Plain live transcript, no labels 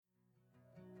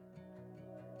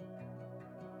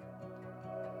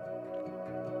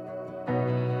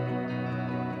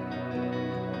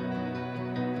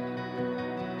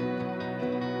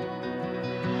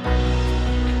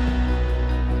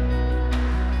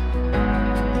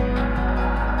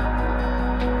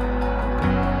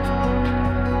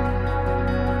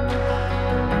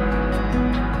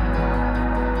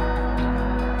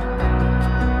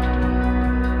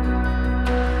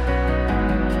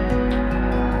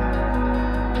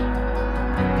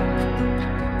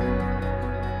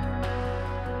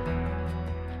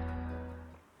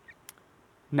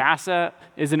NASA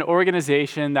is an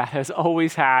organization that has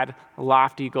always had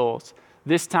lofty goals.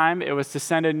 This time, it was to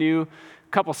send a new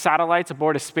couple satellites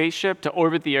aboard a spaceship to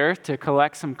orbit the Earth to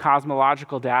collect some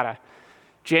cosmological data.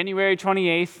 January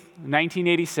 28th,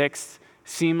 1986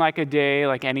 seemed like a day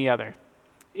like any other.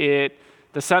 The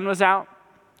sun was out,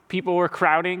 people were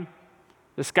crowding,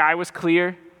 the sky was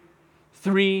clear.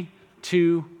 3,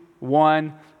 2,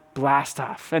 1, blast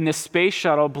off. And the space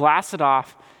shuttle blasted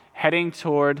off, heading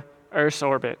toward Earth's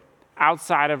orbit,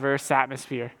 outside of Earth's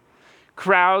atmosphere.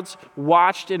 Crowds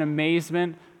watched in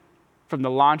amazement from the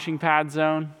launching pad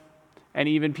zone, and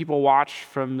even people watched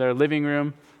from their living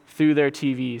room through their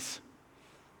TVs.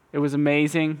 It was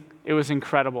amazing. It was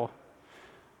incredible.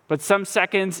 But some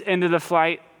seconds into the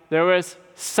flight, there was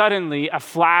suddenly a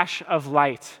flash of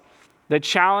light. The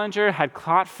Challenger had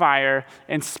caught fire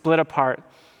and split apart,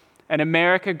 and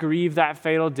America grieved that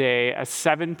fatal day as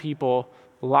 7 people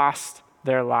lost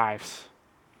their lives.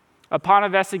 Upon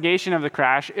investigation of the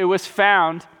crash, it was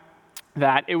found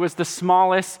that it was the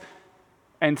smallest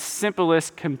and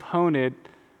simplest component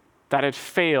that had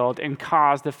failed and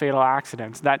caused the fatal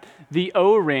accidents. That the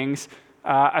O-rings,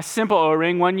 a simple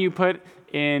O-ring, one you put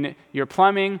in your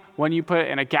plumbing, one you put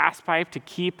in a gas pipe to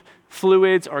keep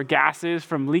fluids or gases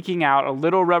from leaking out, a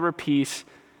little rubber piece,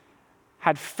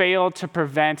 had failed to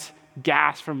prevent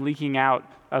gas from leaking out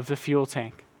of the fuel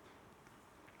tank.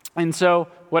 And so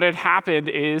what had happened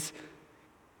is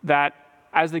that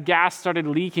as the gas started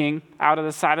leaking out of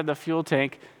the side of the fuel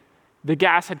tank, the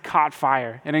gas had caught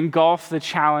fire and engulfed the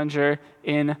Challenger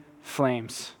in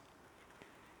flames.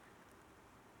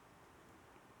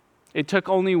 It took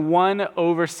only one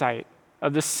oversight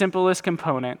of the simplest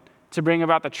component to bring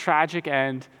about the tragic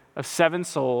end of 7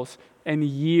 souls and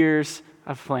years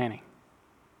of planning.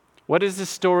 What does this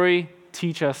story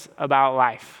teach us about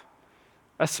life?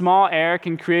 A small error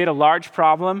can create a large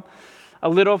problem. A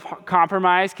little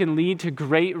compromise can lead to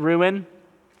great ruin.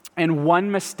 And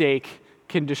one mistake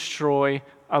can destroy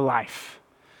a life.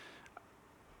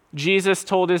 Jesus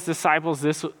told his disciples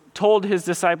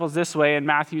this way in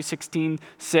Matthew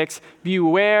 16:6,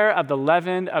 "Beware of the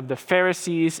leaven of the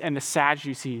Pharisees and the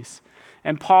Sadducees."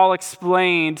 And Paul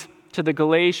explained to the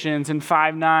Galatians in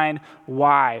 5:9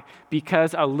 why.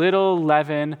 Because a little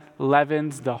leaven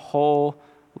leavens the whole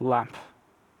lump.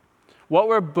 What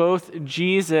were both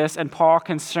Jesus and Paul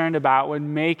concerned about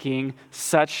when making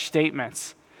such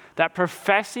statements? That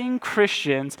professing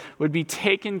Christians would be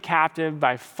taken captive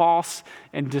by false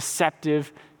and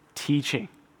deceptive teaching.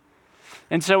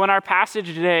 And so in our passage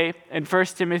today in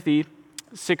 1 Timothy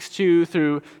 6:2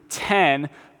 through 10,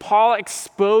 Paul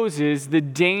exposes the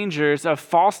dangers of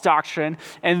false doctrine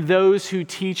and those who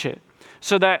teach it,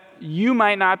 so that you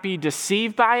might not be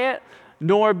deceived by it,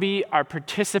 nor be a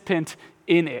participant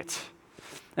in it.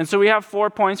 And so we have 4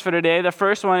 points for today. The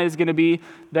first one is going to be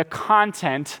the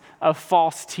content of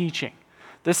false teaching.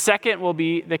 The second will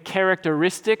be the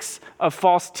characteristics of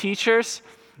false teachers.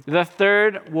 The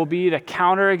third will be the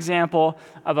counterexample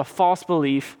of a false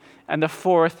belief. And the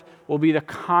fourth will be the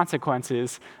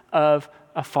consequences of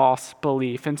a false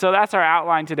belief. And so that's our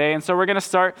outline today. And so we're going to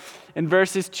start in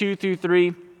verses 2 through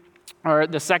 3, or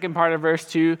the second part of verse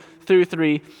 2 through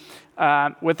 3,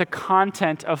 with the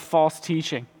content of false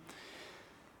teaching.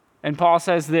 And Paul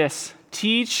says this,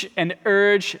 "Teach and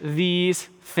urge these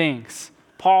things."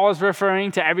 Paul is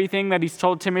referring to everything that he's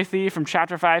told Timothy from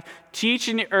chapter 5. Teach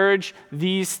and urge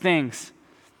these things.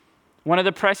 One of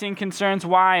the pressing concerns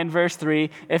why in verse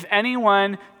 3, "If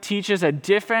anyone teaches a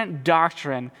different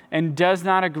doctrine and does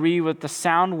not agree with the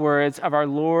sound words of our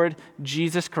Lord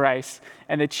Jesus Christ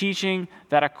and the teaching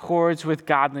that accords with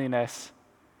godliness,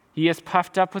 he is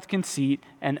puffed up with conceit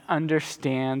and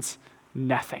understands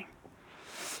nothing."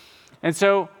 And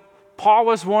so Paul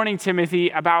was warning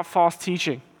Timothy about false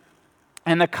teaching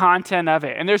and the content of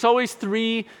it. And there's always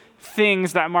 3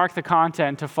 things that mark the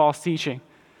content of false teaching.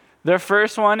 The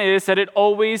first one is that it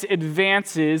always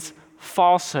advances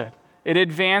falsehood. It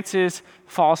advances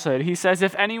falsehood. He says,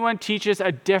 if anyone teaches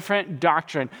a different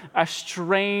doctrine, a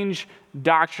strange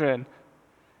doctrine,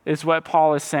 is what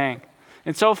Paul is saying.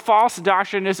 And so false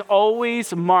doctrine is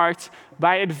always marked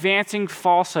by advancing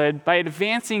falsehood, by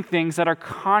advancing things that are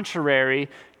contrary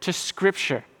to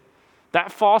Scripture.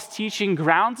 That false teaching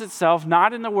grounds itself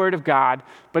not in the Word of God,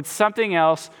 but something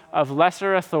else of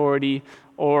lesser authority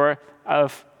or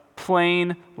of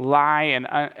plain lie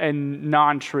and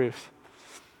non-truth.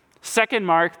 Second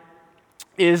mark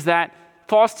is that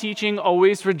false teaching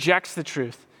always rejects the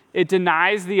truth. It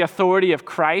denies the authority of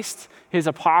Christ, his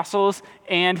apostles,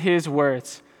 and his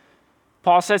words.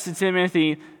 Paul says to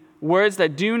Timothy, words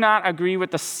that do not agree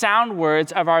with the sound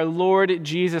words of our Lord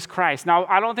Jesus Christ. Now,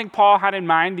 I don't think Paul had in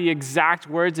mind the exact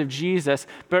words of Jesus,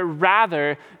 but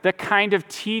rather the kind of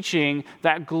teaching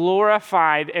that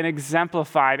glorified and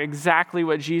exemplified exactly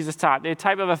what Jesus taught, the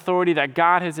type of authority that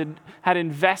God had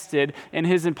invested in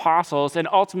his apostles and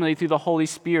ultimately through the Holy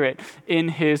Spirit in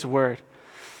his word.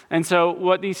 And so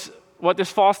what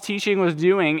this false teaching was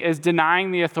doing is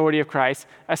denying the authority of Christ,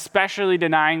 especially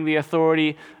denying the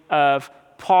authority of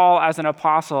Paul as an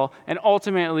apostle, and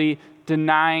ultimately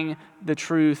denying the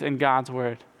truth in God's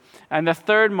word. And the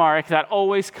third mark that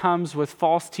always comes with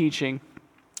false teaching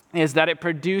is that it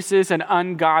produces an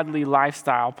ungodly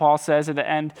lifestyle. Paul says at the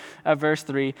end of verse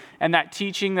 3, and that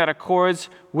teaching that accords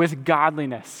with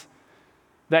godliness.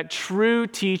 That true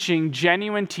teaching,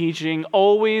 genuine teaching,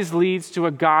 always leads to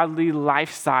a godly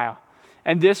lifestyle.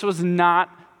 And this was not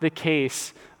the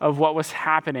case of what was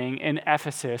happening in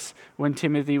Ephesus when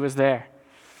Timothy was there.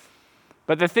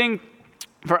 But the thing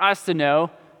for us to know,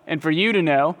 and for you to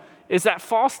know, is that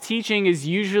false teaching is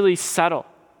usually subtle.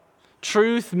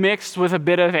 Truth mixed with a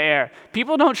bit of air.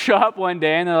 People don't show up one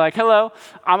day and they're like, hello,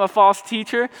 I'm a false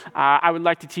teacher. I would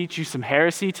like to teach you some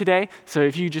heresy today. So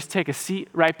if you just take a seat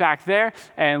right back there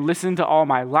and listen to all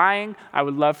my lying, I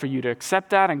would love for you to accept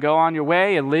that and go on your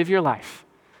way and live your life.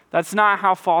 That's not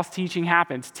how false teaching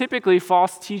happens. Typically,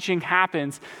 false teaching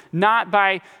happens not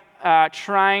by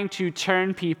trying to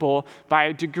turn people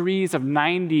by degrees of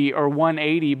 90 or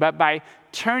 180, but by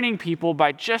turning people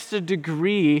by just a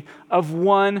degree of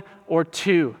 1 or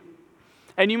 2.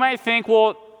 And you might think,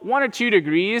 well, 1 or 2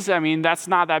 degrees, I mean, that's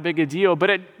not that big a deal, but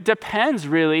it depends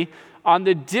really on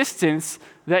the distance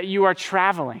that you are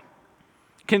traveling.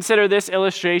 Consider this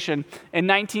illustration. In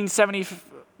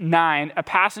 1979, a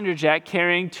passenger jet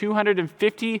carrying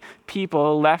 250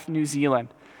 people left New Zealand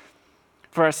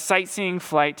for a sightseeing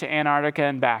flight to Antarctica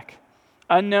and back.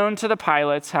 Unknown to the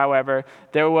pilots, however,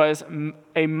 there was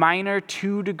a minor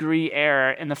 2-degree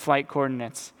error in the flight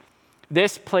coordinates.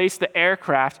 This placed the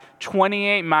aircraft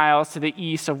 28 miles to the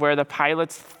east of where the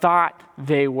pilots thought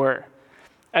they were.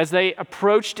 As they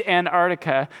approached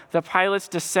Antarctica, the pilots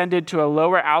descended to a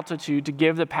lower altitude to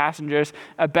give the passengers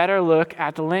a better look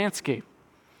at the landscape.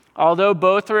 Although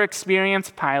both were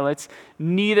experienced pilots,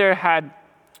 neither had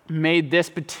made this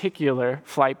particular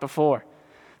flight before.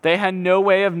 They had no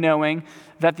way of knowing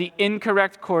that the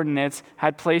incorrect coordinates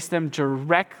had placed them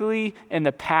directly in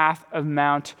the path of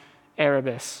Mount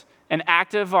Erebus, an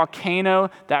active volcano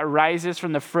that rises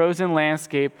from the frozen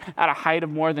landscape at a height of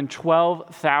more than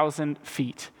 12,000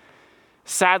 feet.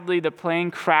 Sadly, the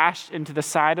plane crashed into the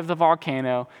side of the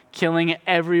volcano, killing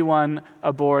everyone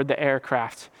aboard the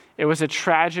aircraft. It was a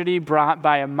tragedy brought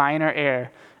by a minor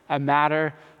error, a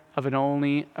matter of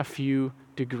only a few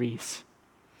degrees.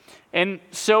 And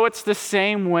so it's the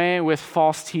same way with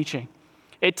false teaching.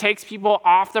 It takes people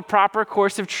off the proper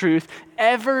course of truth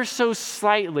ever so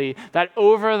slightly that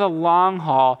over the long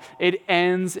haul, it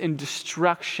ends in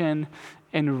destruction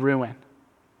and ruin.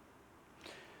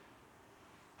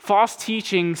 False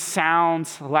teaching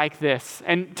sounds like this.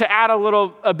 And to add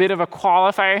a bit of a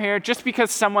qualifier here, just because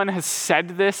someone has said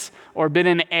this or been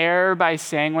in error by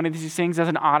saying one of these things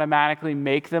doesn't automatically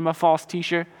make them a false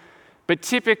teacher. But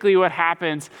typically what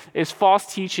happens is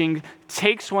false teaching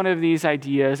takes one of these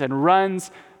ideas and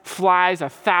flies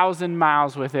 1,000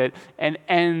 miles with it and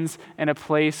ends in a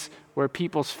place where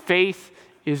people's faith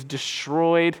is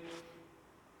destroyed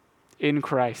in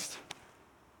Christ.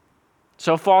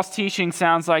 So false teaching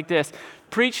sounds like this.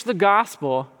 Preach the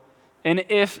gospel, and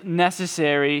if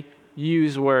necessary,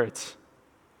 use words.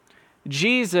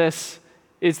 Jesus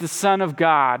is the Son of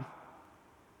God,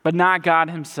 but not God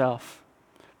himself.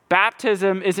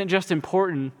 Baptism isn't just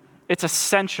important, it's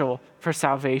essential for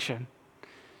salvation.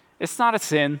 It's not a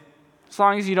sin, as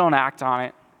long as you don't act on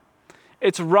it.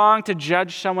 It's wrong to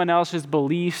judge someone else's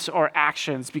beliefs or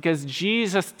actions because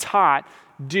Jesus taught,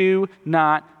 do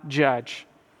not judge.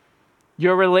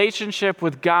 Your relationship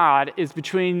with God is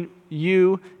between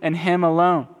you and him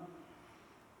alone.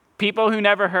 People who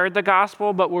never heard the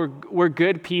gospel but were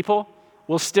good people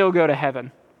will still go to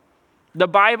heaven. The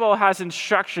Bible has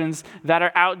instructions that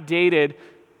are outdated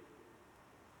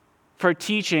for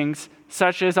teachings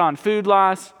such as on food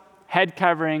laws, head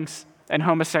coverings, and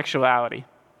homosexuality.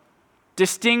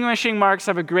 Distinguishing marks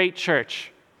of a great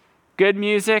church: good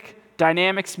music,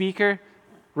 dynamic speaker,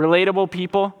 relatable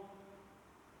people.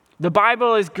 The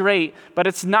Bible is great, but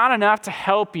it's not enough to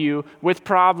help you with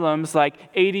problems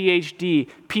like ADHD,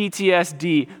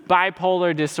 PTSD,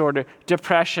 bipolar disorder,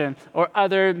 depression, or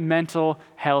other mental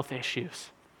health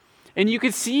issues. And you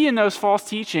can see in those false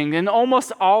teachings, in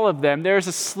almost all of them, there's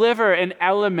a sliver, an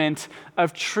element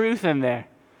of truth in there.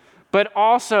 but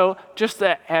also just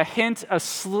a hint, a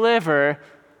sliver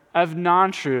of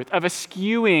non-truth, of a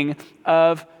skewing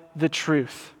of the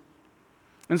truth.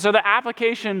 And so the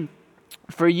application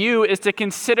for you is to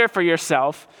consider for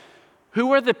yourself,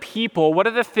 who are the people, what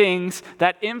are the things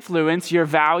that influence your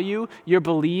value, your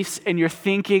beliefs, and your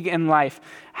thinking in life?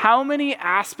 How many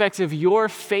aspects of your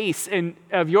faith and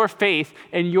your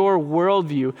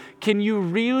worldview can you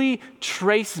really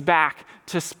trace back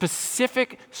to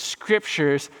specific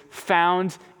scriptures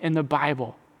found in the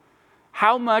Bible?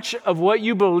 How much of what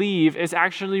you believe is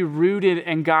actually rooted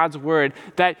in God's word,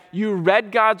 that you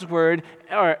read God's word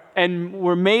and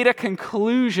were made a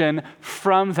conclusion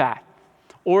from that?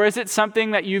 Or is it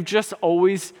something that you've just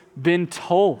always been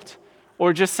told,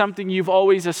 or just something you've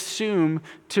always assumed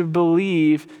to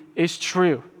believe is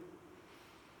true?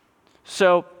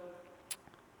 So,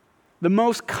 the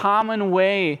most common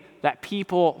way that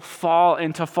people fall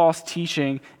into false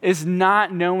teaching is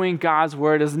not knowing God's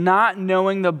word, is not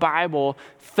knowing the Bible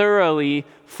thoroughly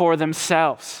for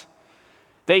themselves.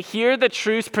 They hear the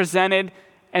truths presented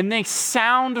and they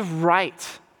sound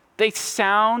right. They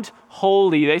sound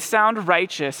holy, they sound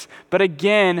righteous, but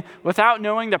again, without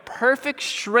knowing the perfect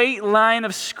straight line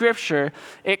of Scripture,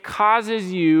 it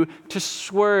causes you to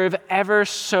swerve ever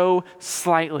so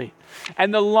slightly.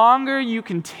 And the longer you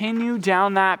continue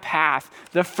down that path,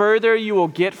 the further you will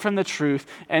get from the truth,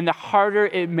 and the harder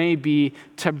it may be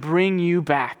to bring you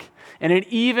back. And it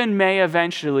even may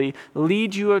eventually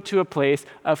lead you to a place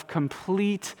of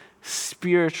complete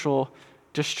spiritual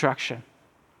destruction.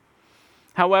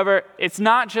 However, it's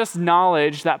not just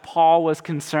knowledge that Paul was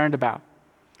concerned about,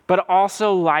 but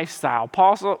also lifestyle.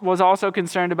 Paul was also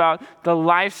concerned about the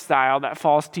lifestyle that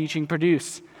false teaching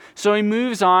produced. So he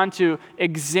moves on to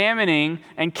examining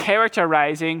and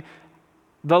characterizing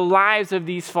the lives of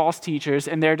these false teachers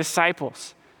and their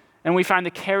disciples. And we find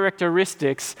the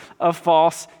characteristics of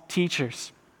false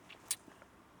teachers.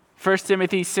 1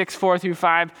 Timothy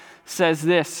 6:4-5 says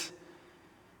this: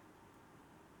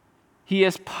 "He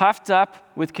is puffed up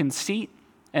with conceit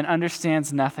and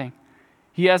understands nothing.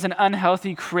 He has an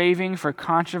unhealthy craving for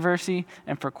controversy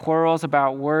and for quarrels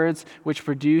about words, which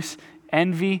produce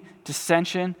envy,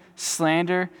 dissension,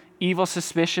 slander, evil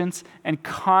suspicions, and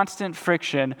constant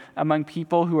friction among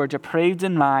people who are depraved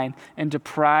in mind and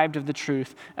deprived of the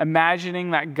truth,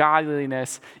 imagining that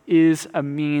godliness is a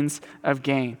means of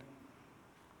gain."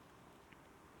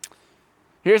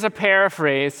 Here's a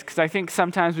paraphrase, because I think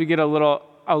sometimes we get a little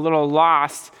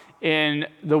lost in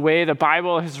the way the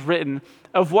Bible is written,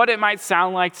 of what it might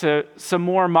sound like to some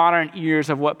more modern ears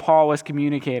of what Paul was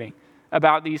communicating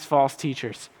about these false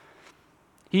teachers.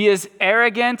 He is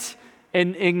arrogant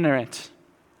and ignorant.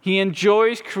 He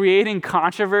enjoys creating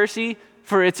controversy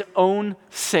for its own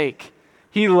sake.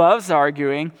 He loves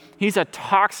arguing. He's a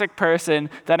toxic person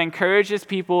that encourages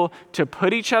people to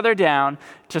put each other down,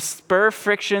 to spur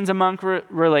frictions among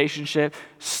relationships,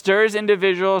 stirs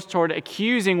individuals toward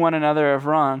accusing one another of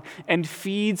wrong, and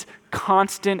feeds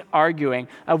constant arguing,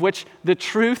 of which the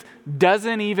truth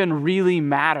doesn't even really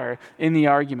matter in the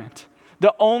argument.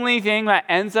 The only thing that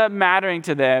ends up mattering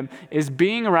to them is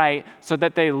being right so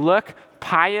that they look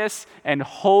pious and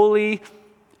holy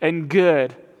and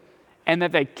good, and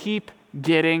that they keep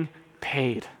getting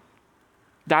paid.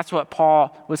 That's what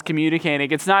Paul was communicating.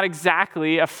 It's not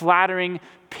exactly a flattering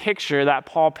picture that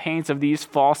Paul paints of these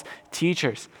false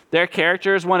teachers. Their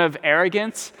character is one of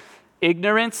arrogance,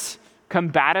 ignorance,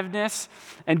 combativeness,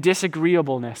 and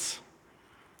disagreeableness.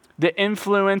 The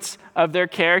influence of their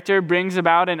character brings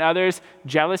about in others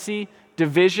jealousy,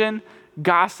 division,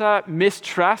 gossip,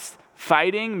 mistrust,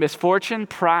 fighting, misfortune,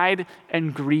 pride,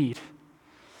 and greed.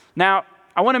 Now,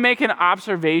 I want to make an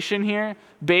observation here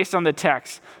based on the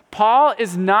text. Paul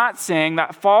is not saying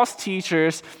that false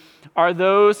teachers are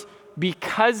those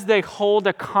because they hold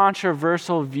a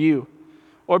controversial view,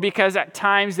 or because at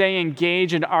times they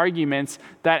engage in arguments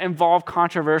that involve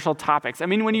controversial topics. I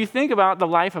mean, when you think about the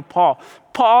life of Paul,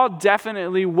 Paul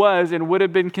definitely was and would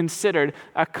have been considered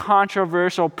a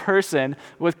controversial person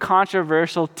with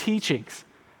controversial teachings.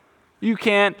 You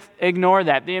can't ignore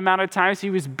that. The amount of times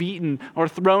he was beaten or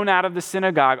thrown out of the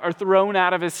synagogue or thrown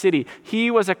out of his city.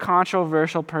 He was a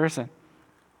controversial person.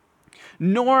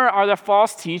 Nor are the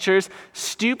false teachers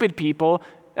stupid people,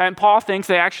 and Paul thinks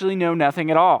they actually know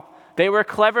nothing at all. They were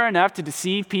clever enough to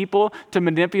deceive people, to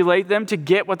manipulate them, to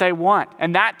get what they want.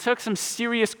 And that took some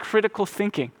serious critical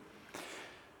thinking.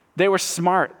 They were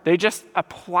smart. They just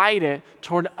applied it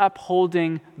toward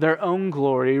upholding their own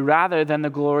glory rather than the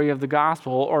glory of the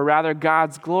gospel, or rather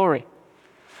God's glory.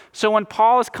 So when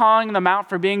Paul is calling them out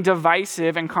for being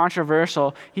divisive and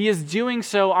controversial, he is doing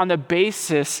so on the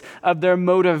basis of their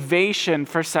motivation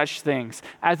for such things,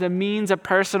 as a means of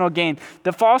personal gain.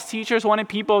 The false teachers wanted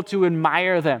people to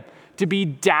admire them, to be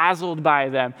dazzled by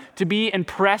them, to be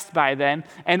impressed by them,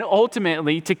 and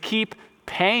ultimately to keep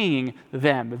paying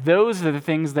them. Those are the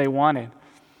things they wanted.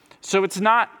 So it's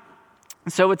not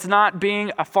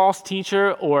being a false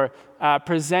teacher or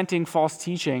presenting false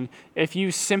teaching if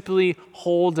you simply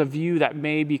hold a view that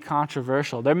may be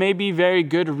controversial. There may be very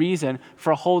good reason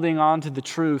for holding on to the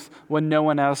truth when no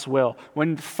one else will,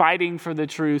 when fighting for the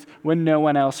truth when no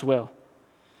one else will.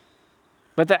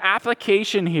 But the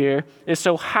application here is,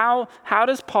 so how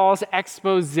does Paul's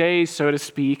expose, so to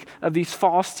speak, of these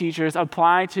false teachers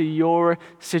apply to your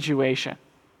situation?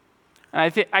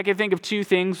 And I can think of two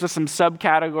things with some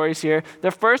subcategories here. The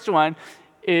first one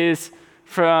is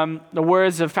from the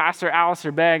words of Pastor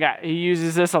Alistair Begg. He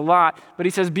uses this a lot, but he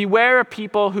says, beware of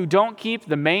people who don't keep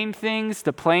the main things,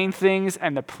 the plain things,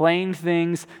 and the plain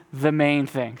things, the main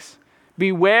things.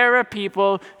 Beware of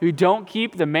people who don't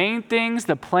keep the main things,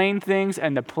 the plain things,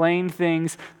 and the plain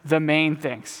things, the main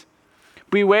things.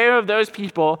 Beware of those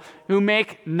people who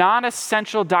make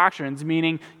non-essential doctrines,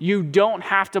 meaning you don't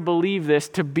have to believe this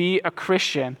to be a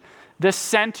Christian, the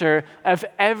center of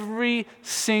every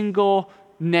single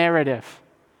narrative.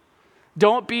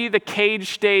 Don't be the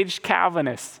cage-stage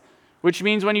Calvinist, which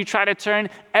means when you try to turn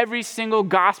every single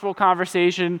gospel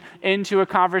conversation into a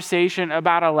conversation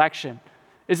about election.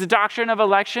 Is the doctrine of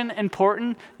election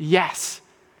important? Yes.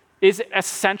 Is it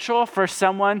essential for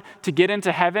someone to get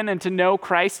into heaven and to know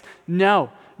Christ? No.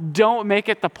 Don't make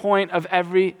it the point of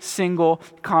every single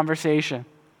conversation.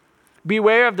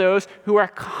 Beware of those who are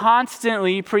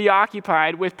constantly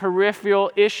preoccupied with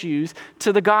peripheral issues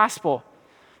to the gospel.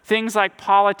 Things like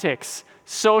politics,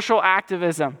 social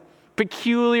activism,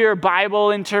 peculiar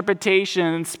Bible interpretation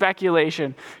and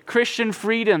speculation, Christian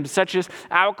freedoms such as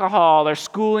alcohol or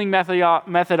schooling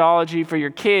methodology for your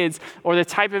kids, or the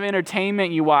type of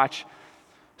entertainment you watch.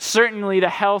 Certainly the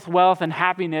health, wealth, and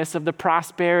happiness of the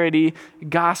prosperity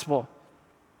gospel.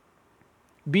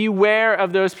 Beware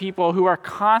of those people who are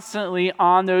constantly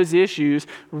on those issues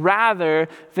rather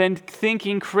than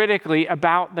thinking critically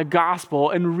about the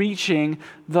gospel and reaching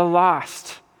the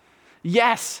lost.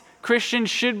 Yes, Christians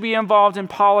should be involved in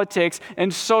politics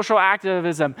and social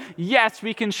activism. Yes,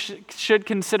 we should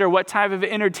consider what type of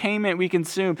entertainment we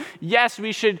consume. Yes,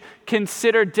 we should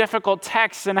consider difficult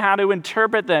texts and how to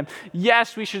interpret them.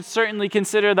 Yes, we should certainly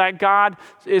consider that God's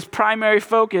primary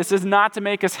focus is not to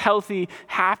make us healthy,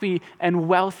 happy, and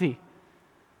wealthy.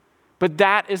 But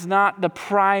that is not the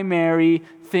primary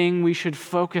thing we should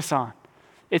focus on.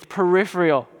 It's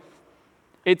peripheral.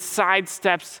 It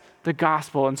sidesteps the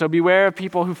gospel. And so beware of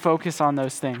people who focus on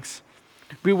those things.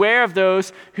 Beware of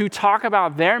those who talk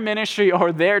about their ministry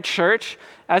or their church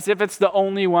as if it's the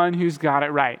only one who's got it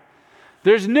right.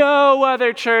 There's no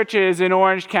other churches in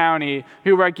Orange County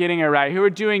who are getting it right, who are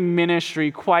doing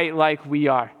ministry quite like we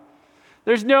are.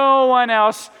 There's no one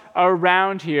else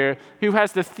around here who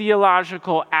has the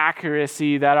theological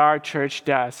accuracy that our church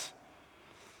does.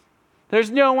 There's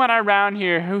no one around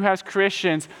here who has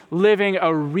Christians living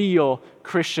a real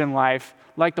Christian life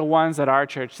like the ones at our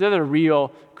church. They're the real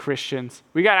Christians.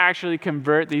 We got to actually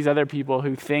convert these other people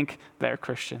who think they're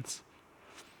Christians.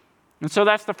 And so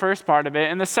that's the first part of it.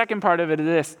 And the second part of it is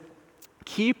this: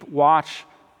 keep watch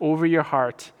over your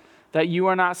heart that you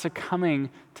are not succumbing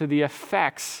to the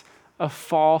effects of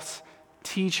false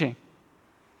teaching.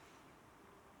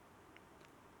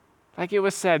 Like it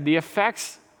was said, the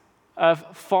effects of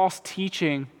false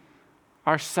teaching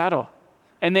are subtle,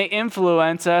 and they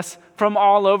influence us from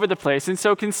all over the place. And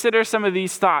so consider some of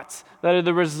these thoughts that are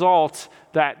the result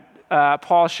that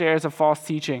Paul shares of false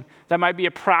teaching. That might be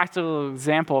a practical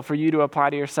example for you to apply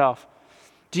to yourself.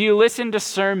 Do you listen to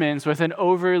sermons with an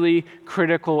overly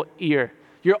critical ear?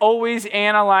 You're always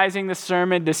analyzing the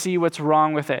sermon to see what's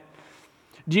wrong with it.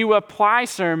 Do you apply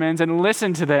sermons and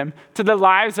listen to them to the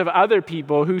lives of other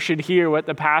people who should hear what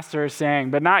the pastor is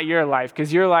saying, but not your life,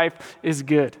 because your life is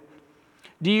good?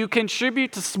 Do you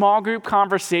contribute to small group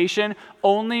conversation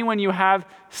only when you have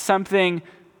something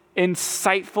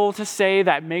insightful to say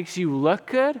that makes you look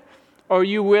good? Or are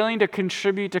you willing to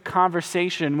contribute to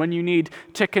conversation when you need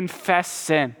to confess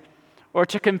sin or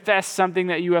to confess something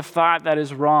that you have thought that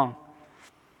is wrong?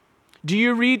 Do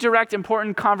you redirect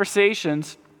important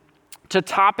conversations to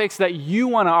topics that you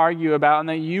want to argue about and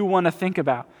that you want to think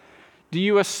about? Do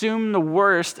you assume the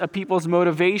worst of people's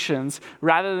motivations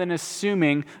rather than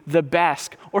assuming the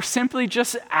best, or simply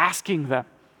just asking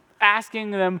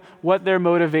them what their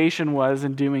motivation was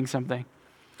in doing something?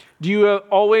 Do you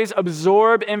always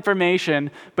absorb information,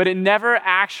 but it never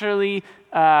actually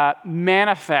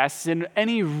manifests in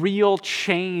any real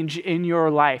change in your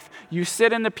life? You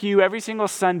sit in the pew every single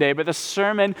Sunday, but the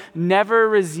sermon never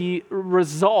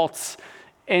results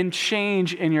in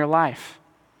change in your life.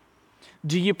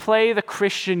 Do you play the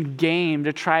Christian game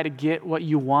to try to get what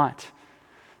you want?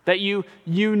 That you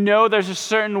know there's a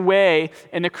certain way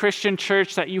in the Christian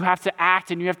church that you have to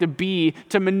act and you have to be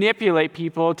to manipulate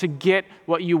people to get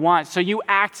what you want. So you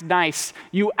act nice,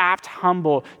 you act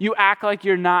humble, you act like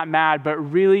you're not mad, but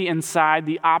really inside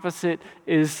the opposite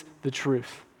is the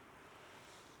truth.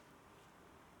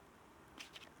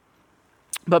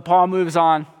 But Paul moves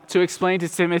on to explain to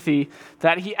Timothy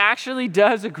that he actually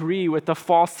does agree with the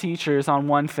false teachers on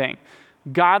one thing.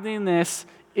 Godliness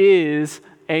is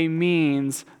a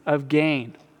means of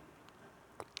gain.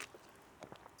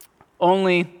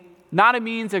 Only not a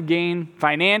means of gain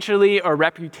financially or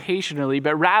reputationally,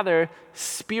 but rather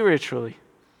spiritually.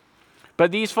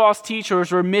 But these false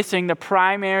teachers were missing the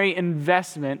primary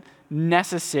investment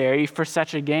necessary for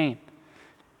such a gain: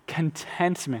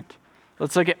 contentment.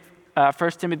 Let's look at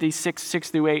 1 Timothy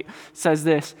 6:6-8 says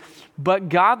this: "But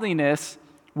godliness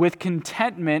with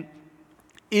contentment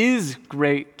is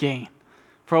great gain.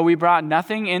 For we brought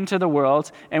nothing into the world,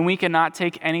 and we cannot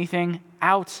take anything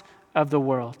out of the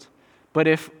world. But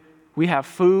if we have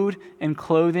food and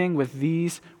clothing, with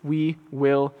these we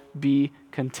will be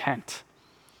content."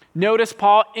 Notice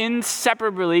Paul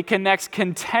inseparably connects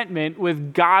contentment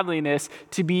with godliness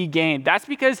to be gained. That's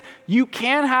because you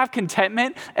can have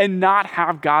contentment and not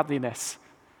have godliness.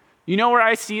 You know where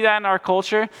I see that in our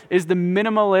culture is the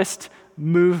minimalist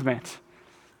movement.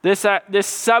 This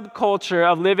subculture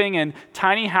of living in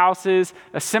tiny houses,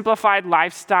 a simplified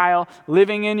lifestyle,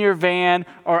 living in your van,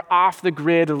 or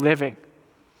off-the-grid living.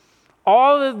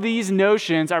 All of these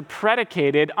notions are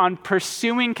predicated on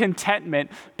pursuing contentment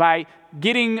by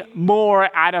getting more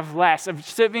out of less, of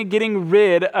simply getting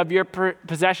rid of your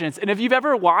possessions. And if you've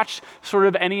ever watched sort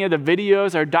of any of the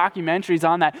videos or documentaries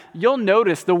on that, you'll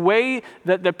notice the way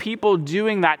that the people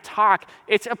doing that talk,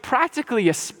 it's practically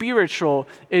a spiritual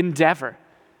endeavor.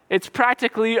 It's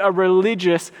practically a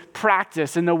religious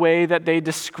practice in the way that they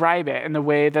describe it, in the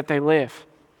way that they live.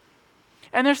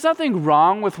 And there's nothing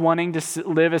wrong with wanting to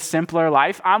live a simpler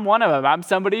life. I'm one of them. I'm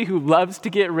somebody who loves to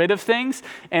get rid of things,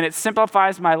 and it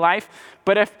simplifies my life.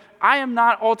 But if I am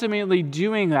not ultimately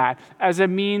doing that as a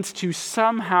means to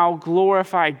somehow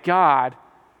glorify God,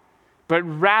 but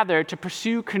rather to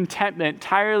pursue contentment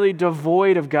entirely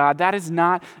devoid of God, that is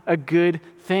not a good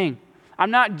thing. I'm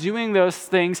not doing those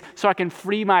things so I can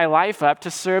free my life up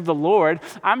to serve the Lord.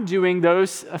 I'm doing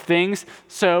those things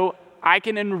so I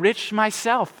can enrich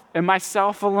myself and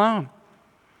myself alone.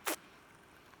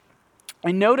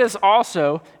 And notice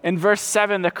also in verse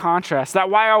 7 the contrast,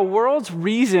 that while our world's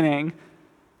reasoning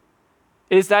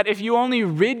is that if you only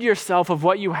rid yourself of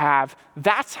what you have,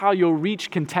 that's how you'll reach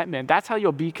contentment. That's how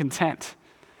you'll be content.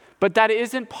 But that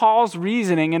isn't Paul's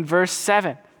reasoning in verse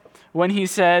 7 when he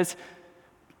says,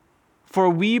 "For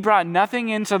we brought nothing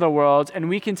into the world, and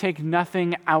we can take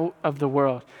nothing out of the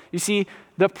world." You see,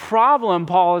 the problem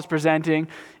Paul is presenting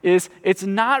is it's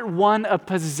not one of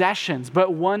possessions,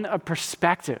 but one of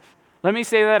perspective. Let me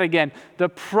say that again. The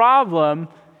problem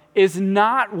is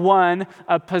not one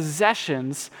of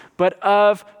possessions, but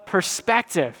of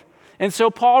perspective. And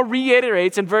so Paul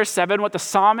reiterates in verse 7 what the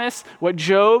psalmist, what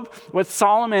Job, what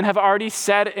Solomon have already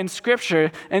said in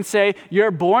Scripture and say, you're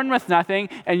born with nothing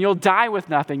and you'll die with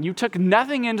nothing. You took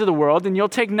nothing into the world and you'll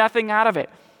take nothing out of it.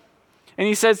 And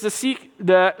he says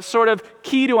the sort of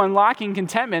key to unlocking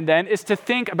contentment then is to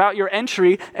think about your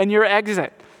entry and your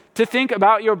exit, to think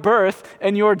about your birth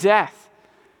and your death.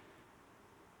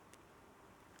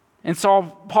 And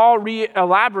so Paul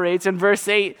elaborates in verse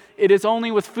 8, it is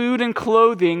only with food and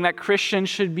clothing that Christians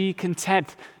should be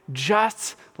content,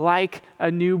 just like a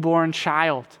newborn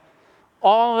child.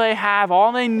 All they have,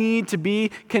 all they need to be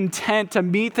content, to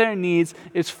meet their needs,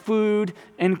 is food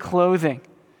and clothing.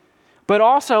 But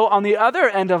also on the other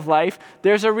end of life,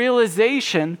 there's a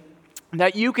realization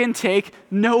that you can take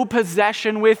no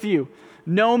possession with you.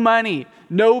 No money,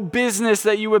 no business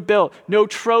that you have built, no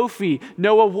trophy,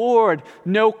 no award,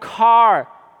 no car,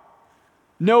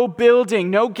 no building,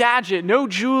 no gadget, no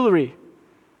jewelry.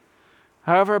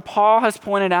 However, Paul has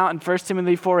pointed out in 1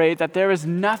 Timothy 4:8 that there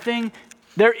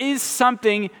is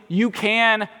something you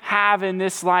can have in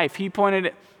this life. He pointed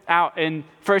it out in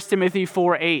 1 Timothy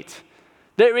 4:8.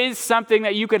 There is something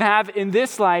that you can have in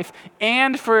this life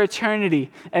and for eternity,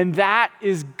 and that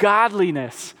is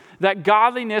godliness. That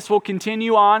godliness will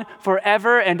continue on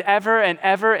forever and ever and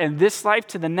ever in this life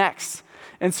to the next.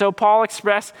 And so Paul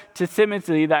expressed to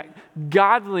Timothy that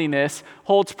godliness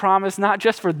holds promise not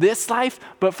just for this life,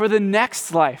 but for the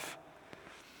next life.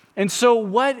 And so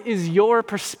what is your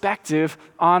perspective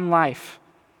on life?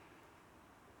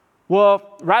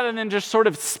 Well, rather than just sort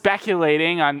of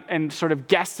speculating on and sort of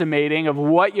guesstimating of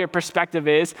what your perspective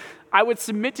is, I would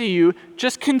submit to you,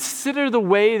 just consider the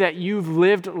way that you've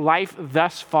lived life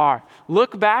thus far.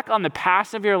 Look back on the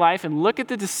past of your life and look at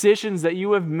the decisions that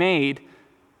you have made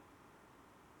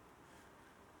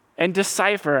and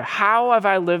decipher, how have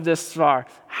I lived this far?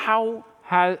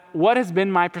 What has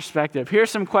been my perspective?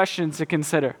 Here's some questions to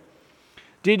consider.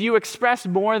 Did you express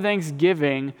more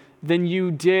thanksgiving than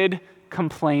you did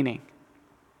complaining?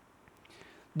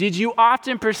 Did you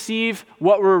often perceive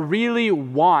what were really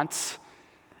wants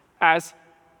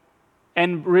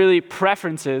and really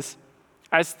preferences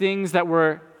as things that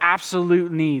were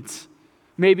absolute needs?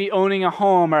 Maybe owning a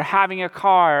home or having a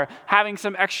car, or having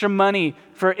some extra money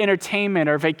for entertainment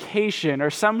or vacation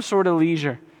or some sort of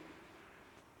leisure.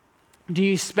 Do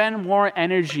you spend more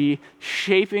energy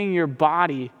shaping your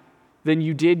body than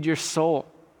you did your soul?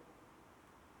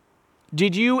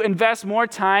 Did you invest more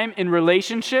time in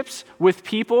relationships with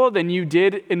people than you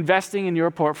did investing in your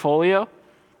portfolio?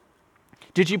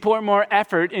 Did you pour more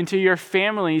effort into your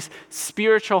family's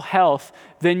spiritual health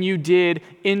than you did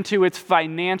into its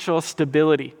financial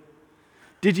stability?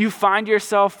 Did you find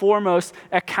yourself foremost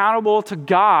accountable to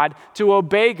God, to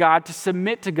obey God, to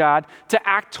submit to God, to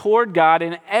act toward God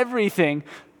in everything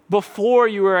before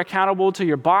you were accountable to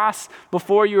your boss,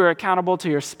 before you were accountable to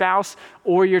your spouse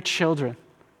or your children?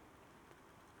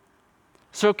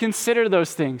 So consider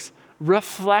those things,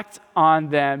 reflect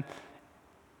on them,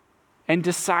 and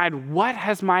decide, what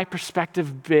has my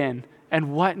perspective been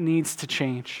and what needs to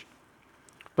change?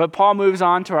 But Paul moves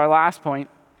on to our last point,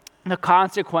 the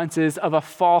consequences of a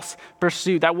false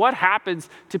pursuit. That what happens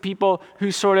to people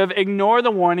who sort of ignore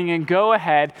the warning and go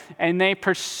ahead and they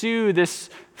pursue this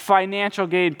financial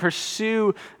gain,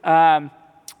 pursue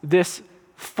this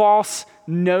false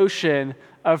notion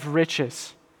of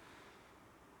riches.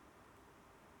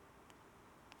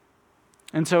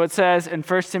 And so it says in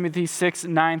 1 Timothy 6,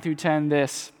 9 through 10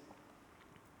 this: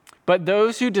 "But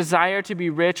those who desire to be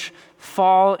rich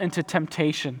fall into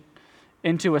temptation,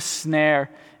 into a snare,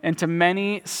 into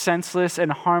many senseless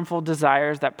and harmful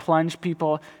desires that plunge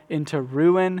people into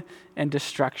ruin and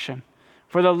destruction.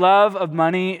 For the love of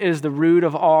money is the root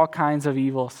of all kinds of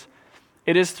evils.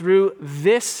 It is through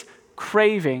this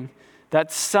craving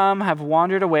that some have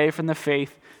wandered away from the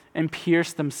faith and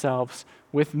pierced themselves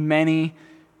with many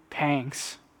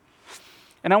pangs."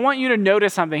 And I want you to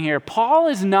notice something here. Paul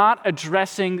is not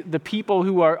addressing the people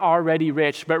who are already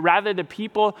rich, but rather the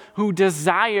people who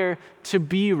desire to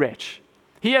be rich.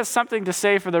 He has something to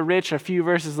say for the rich a few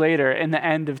verses later in the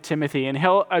end of Timothy, and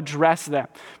he'll address them.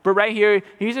 But right here,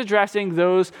 he's addressing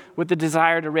those with the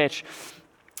desire to rich.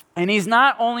 And he's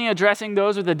not only addressing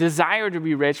those with a desire to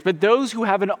be rich, but those who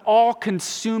have an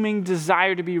all-consuming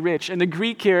desire to be rich. And the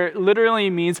Greek here literally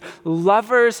means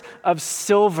lovers of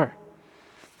silver.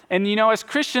 And as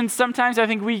Christians, sometimes I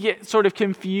think we get sort of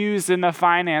confused in the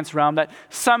finance realm that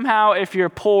somehow if you're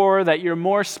poor, that you're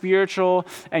more spiritual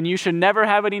and you should never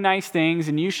have any nice things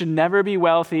and you should never be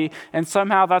wealthy, and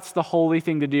somehow that's the holy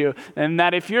thing to do. And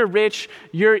that if you're rich,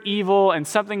 you're evil and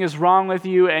something is wrong with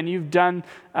you and you've done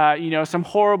some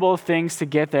horrible things to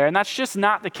get there. And that's just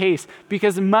not the case,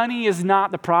 because money is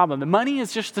not the problem. The money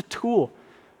is just a tool.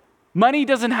 Money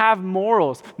doesn't have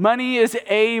morals. Money is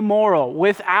amoral,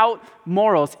 without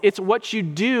morals. It's what you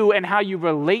do and how you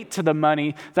relate to the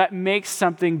money that makes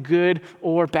something good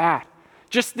or bad.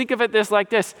 Just think of it like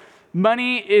this.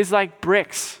 Money is like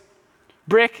bricks.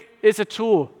 Brick is a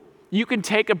tool. You can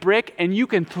take a brick and you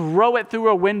can throw it through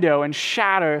a window and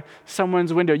shatter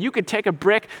someone's window. You could take a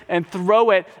brick and throw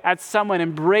it at someone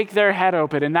and break their head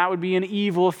open, and that would be an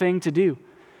evil thing to do.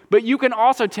 But you can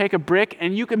also take a brick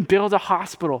and you can build a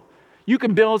hospital. You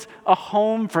can build a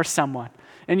home for someone.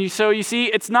 And so you see,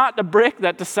 it's not the brick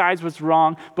that decides what's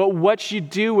wrong, but what you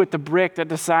do with the brick that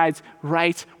decides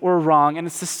right or wrong. And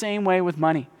it's the same way with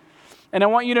money. And I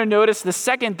want you to notice the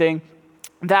second thing,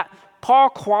 that Paul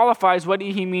qualifies what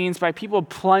he means by people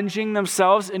plunging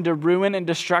themselves into ruin and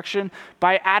destruction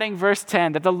by adding verse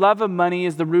 10, that the love of money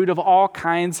is the root of all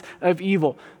kinds of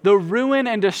evil. The ruin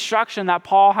and destruction that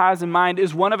Paul has in mind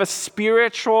is one of a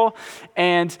spiritual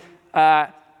and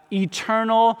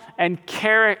eternal and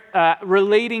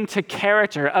relating to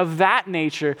character of that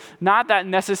nature. Not that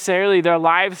necessarily their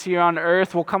lives here on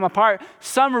earth will come apart.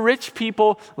 Some rich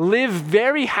people live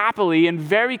very happily and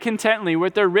very contently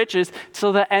with their riches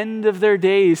till the end of their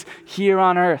days here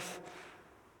on earth.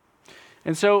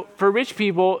 And so for rich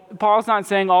people, Paul's not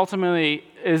saying ultimately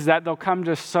is that they'll come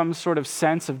to some sort of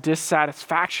sense of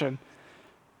dissatisfaction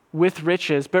with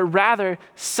riches, but rather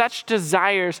such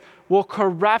desires will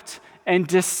corrupt and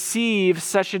deceive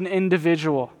such an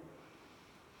individual.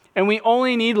 And we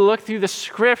only need to look through the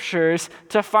scriptures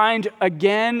to find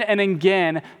again and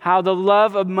again how the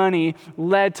love of money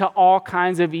led to all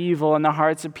kinds of evil in the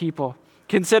hearts of people.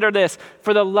 Consider this.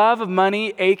 For the love of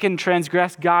money, Achan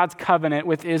transgressed God's covenant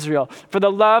with Israel. For the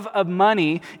love of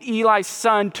money, Eli's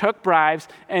son took bribes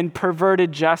and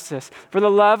perverted justice. For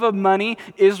the love of money,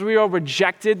 Israel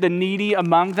rejected the needy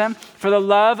among them. For the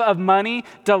love of money,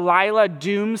 Delilah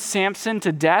doomed Samson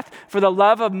to death. For the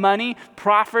love of money,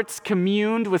 prophets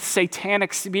communed with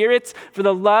satanic spirits. For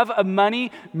the love of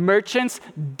money, merchants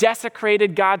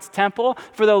desecrated God's temple.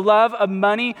 For the love of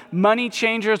money, money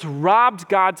changers robbed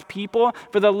God's people.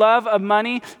 For the love of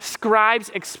money, scribes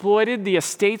exploited the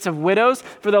estates of widows.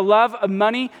 For the love of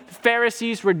money,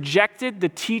 Pharisees rejected the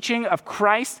teaching of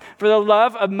Christ. For the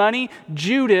love of money,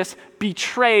 Judas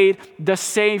betrayed the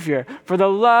Savior. For the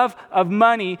love of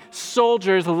money,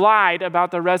 soldiers lied about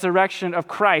the resurrection of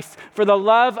Christ. For the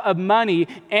love of money,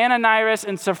 Ananias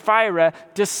and Sapphira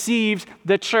deceived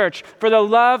the church. For the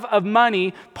love of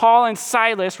money, Paul and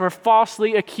Silas were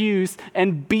falsely accused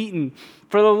and beaten.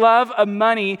 For the love of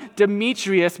money,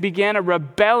 Demetrius began a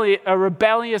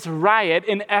rebellious riot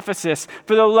in Ephesus.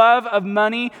 For the love of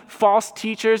money, false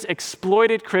teachers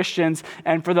exploited Christians.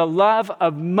 And for the love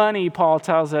of money, Paul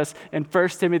tells us in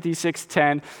 1 Timothy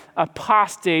 6:10,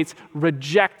 apostates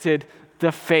rejected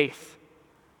the faith.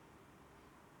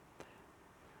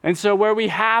 And so where we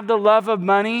have the love of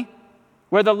money,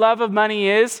 where the love of money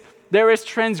is, there is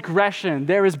transgression,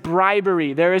 there is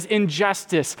bribery, there is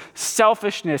injustice,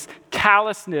 selfishness,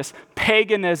 callousness,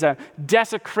 paganism,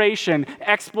 desecration,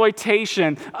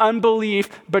 exploitation, unbelief,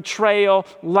 betrayal,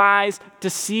 lies,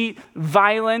 deceit,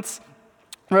 violence,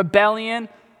 rebellion,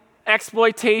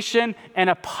 exploitation, and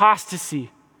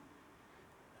apostasy.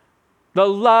 The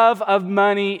love of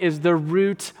money is the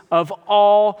root of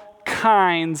all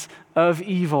kinds of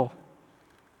evil.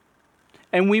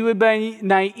 And we would be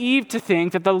naive to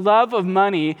think that the love of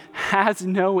money has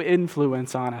no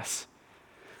influence on us,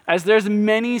 as there's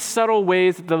many subtle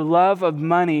ways that the love of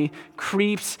money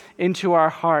creeps into our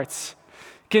hearts.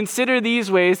 Consider these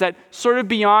ways that sort of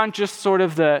beyond just sort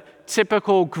of the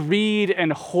typical greed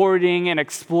and hoarding and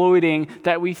exploiting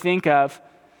that we think of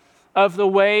the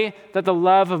way that the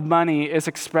love of money is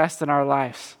expressed in our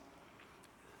lives.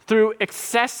 Through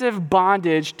excessive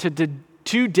bondage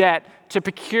to debt to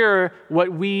procure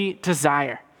what we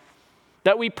desire.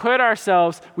 That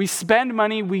we spend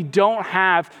money we don't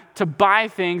have to buy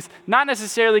things, not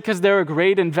necessarily because they're a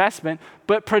great investment,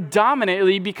 but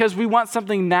predominantly because we want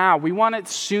something now. We want it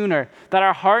sooner. That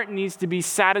our heart needs to be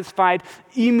satisfied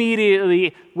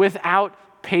immediately without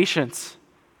patience.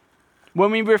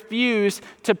 When we refuse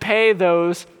to pay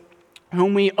those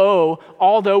whom we owe,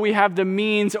 although we have the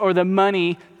means or the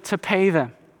money to pay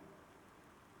them.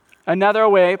 Another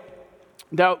way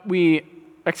that we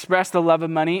express the love of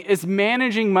money is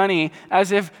managing money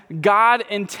as if God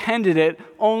intended it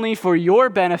only for your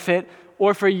benefit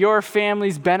or for your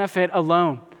family's benefit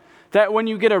alone. That when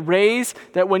you get a raise,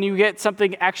 that when you get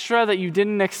something extra that you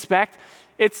didn't expect,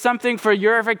 it's something for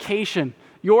your vacation,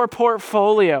 your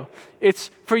portfolio.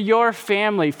 It's for your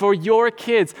family, for your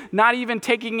kids, not even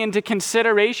taking into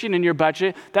consideration in your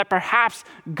budget that perhaps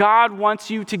God wants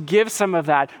you to give some of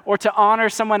that or to honor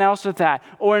someone else with that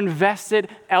or invest it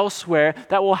elsewhere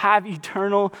that will have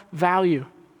eternal value.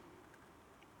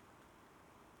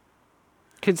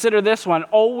 Consider this one,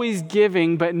 always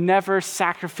giving but never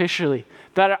sacrificially.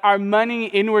 That our money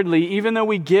inwardly, even though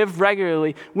we give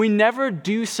regularly, we never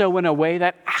do so in a way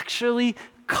that actually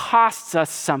costs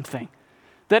us something.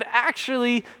 That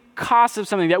actually costs us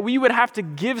something. That we would have to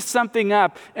give something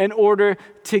up in order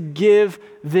to give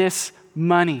this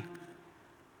money.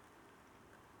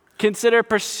 Consider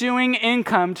pursuing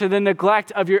income to the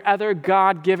neglect of your other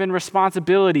God-given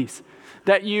responsibilities.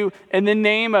 That you, in the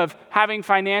name of having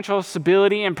financial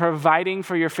stability and providing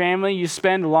for your family, you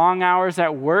spend long hours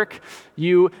at work,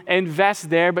 you invest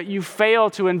there, but you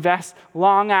fail to invest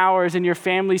long hours in your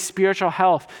family's spiritual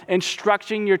health,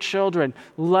 instructing your children,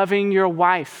 loving your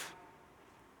wife,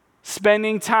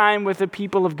 spending time with the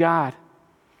people of God.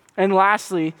 And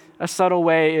lastly, a subtle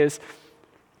way is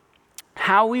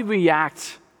how we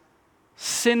react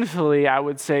sinfully, I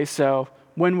would say so,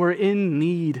 when we're in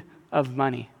need of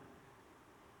money.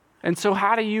 And so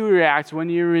how do you react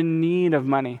when you're in need of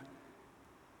money?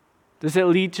 Does it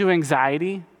lead to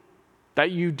anxiety that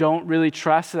you don't really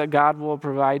trust that God will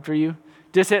provide for you?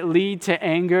 Does it lead to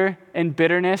anger and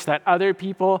bitterness that other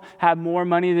people have more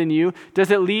money than you?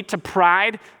 Does it lead to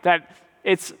pride that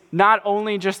it's not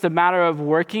only just a matter of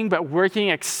working, but working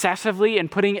excessively and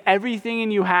putting everything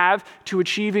in you have to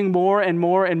achieving more and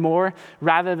more and more,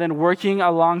 rather than working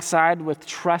alongside with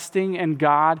trusting in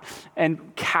God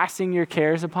and casting your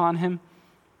cares upon him?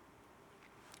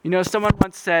 Someone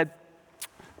once said,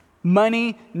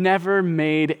 money never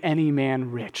made any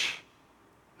man rich.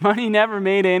 Money never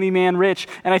made any man rich.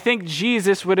 And I think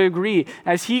Jesus would agree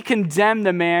as he condemned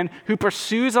the man who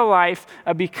pursues a life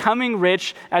of becoming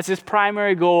rich as his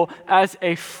primary goal as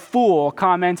a fool,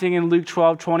 commenting in Luke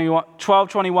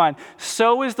 12:21.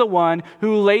 So is the one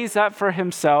who lays up for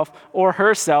himself or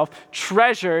herself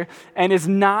treasure and is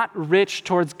not rich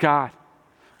towards God.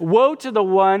 Woe to the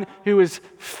one who is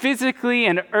physically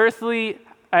and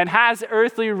has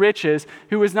earthly riches,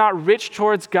 who is not rich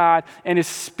towards God and is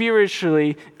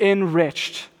spiritually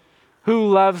enriched, who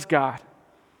loves God.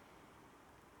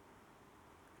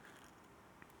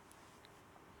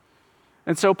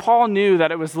 And so Paul knew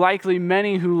that it was likely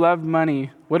many who loved money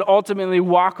would ultimately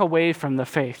walk away from the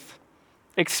faith,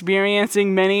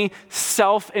 experiencing many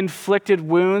self-inflicted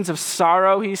wounds of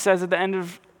sorrow, he says at the end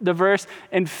of the verse,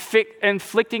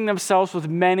 inflicting themselves with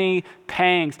many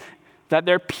pangs, that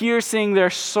they're piercing their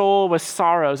soul with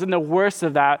sorrows. And the worst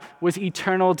of that was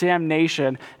eternal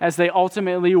damnation as they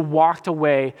ultimately walked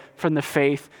away from the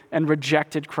faith and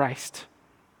rejected Christ.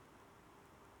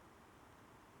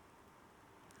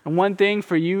 And one thing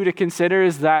for you to consider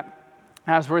is that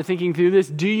as we're thinking through this,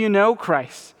 do you know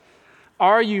Christ?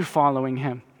 Are you following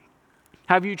him?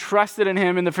 Have you trusted in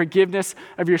him in the forgiveness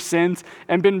of your sins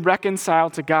and been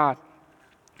reconciled to God?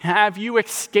 Have you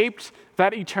escaped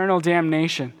that eternal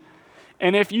damnation?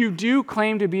 And if you do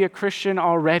claim to be a Christian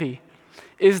already,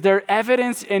 is there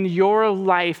evidence in your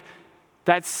life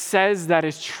that says that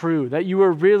is true, that you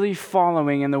are really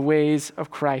following in the ways of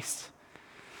Christ?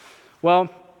 Well,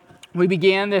 we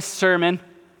began this sermon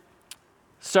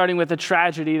starting with a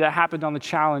tragedy that happened on the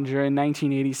Challenger in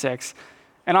 1986.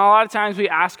 And a lot of times we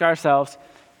ask ourselves,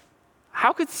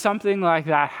 how could something like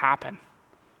that happen?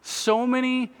 So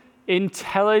many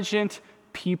intelligent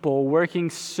people working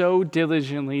so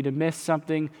diligently to miss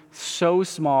something so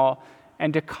small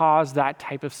and to cause that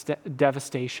type of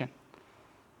devastation.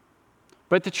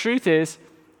 But the truth is,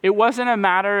 it wasn't a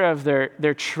matter of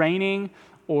their training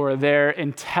or their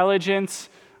intelligence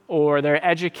or their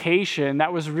education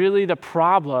that was really the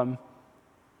problem.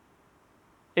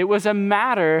 It was a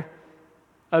matter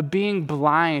of being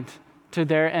blind to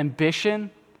their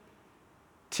ambition,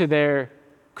 to their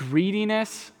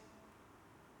greediness,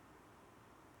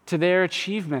 to their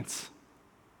achievements.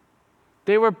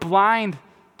 They were blind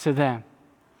to them.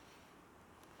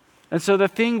 And so the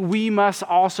thing we must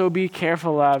also be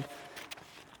careful of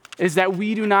is that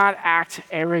we do not act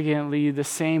arrogantly the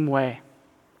same way,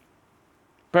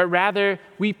 but rather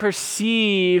we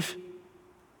perceive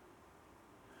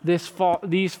these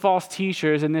false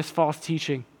teachers and this false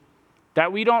teaching.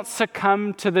 That we don't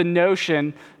succumb to the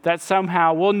notion that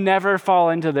somehow we'll never fall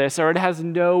into this or it has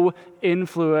no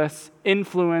influence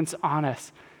on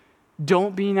us.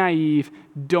 Don't be naive.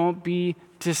 Don't be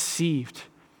deceived.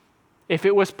 If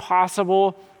it was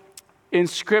possible in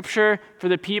Scripture for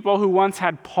the people who once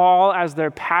had Paul as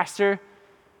their pastor,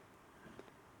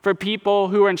 for people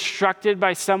who are instructed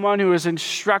by someone who is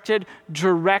instructed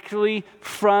directly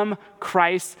from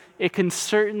Christ, it can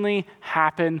certainly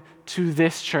happen to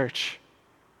this church,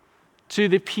 to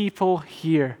the people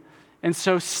here. And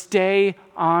so stay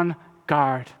on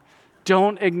guard.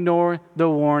 Don't ignore the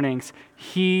warnings.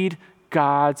 Heed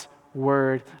God's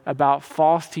word about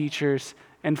false teachers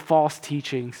and false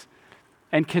teachings.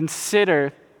 And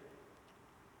consider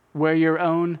where your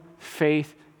own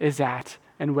faith is at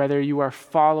and whether you are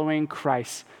following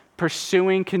Christ,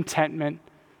 pursuing contentment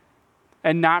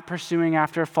and not pursuing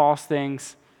after false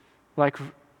things like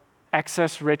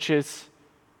excess riches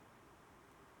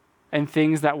and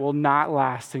things that will not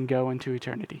last and go into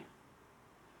eternity.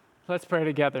 Let's pray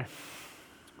together.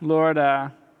 Lord,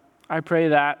 I pray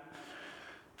that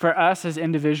for us as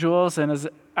individuals and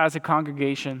as a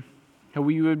congregation, that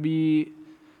we would be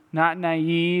not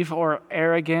naive or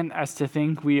arrogant as to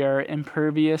think we are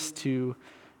impervious to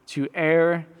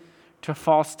error, to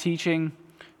false teaching,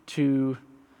 to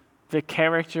the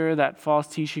character that false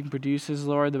teaching produces,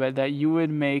 Lord, that you would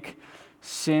make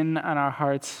sin on our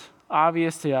hearts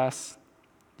obvious to us,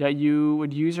 that you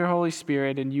would use your Holy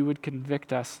Spirit and you would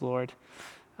convict us, Lord,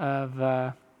 of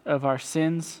our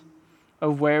sins,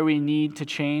 of where we need to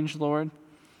change, Lord,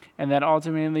 and that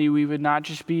ultimately we would not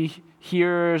just be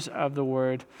hearers of the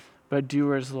word, but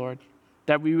doers, Lord,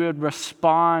 that we would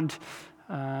respond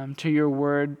to your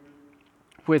word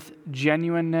with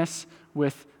genuineness,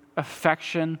 with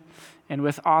affection, and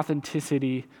with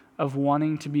authenticity of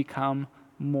wanting to become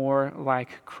more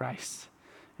like Christ.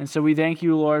 And so we thank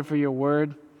you, Lord, for your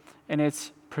word and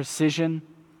its precision,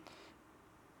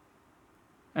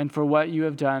 and for what you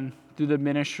have done through the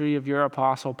ministry of your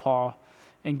apostle Paul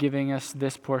in giving us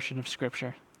this portion of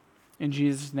Scripture. In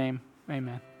Jesus' name,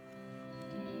 amen.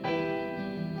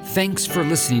 Thanks for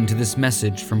listening to this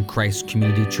message from Christ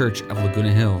Community Church of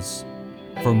Laguna Hills.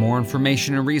 For more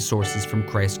information and resources from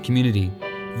Christ Community,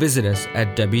 visit us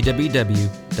at www.ccclh.org.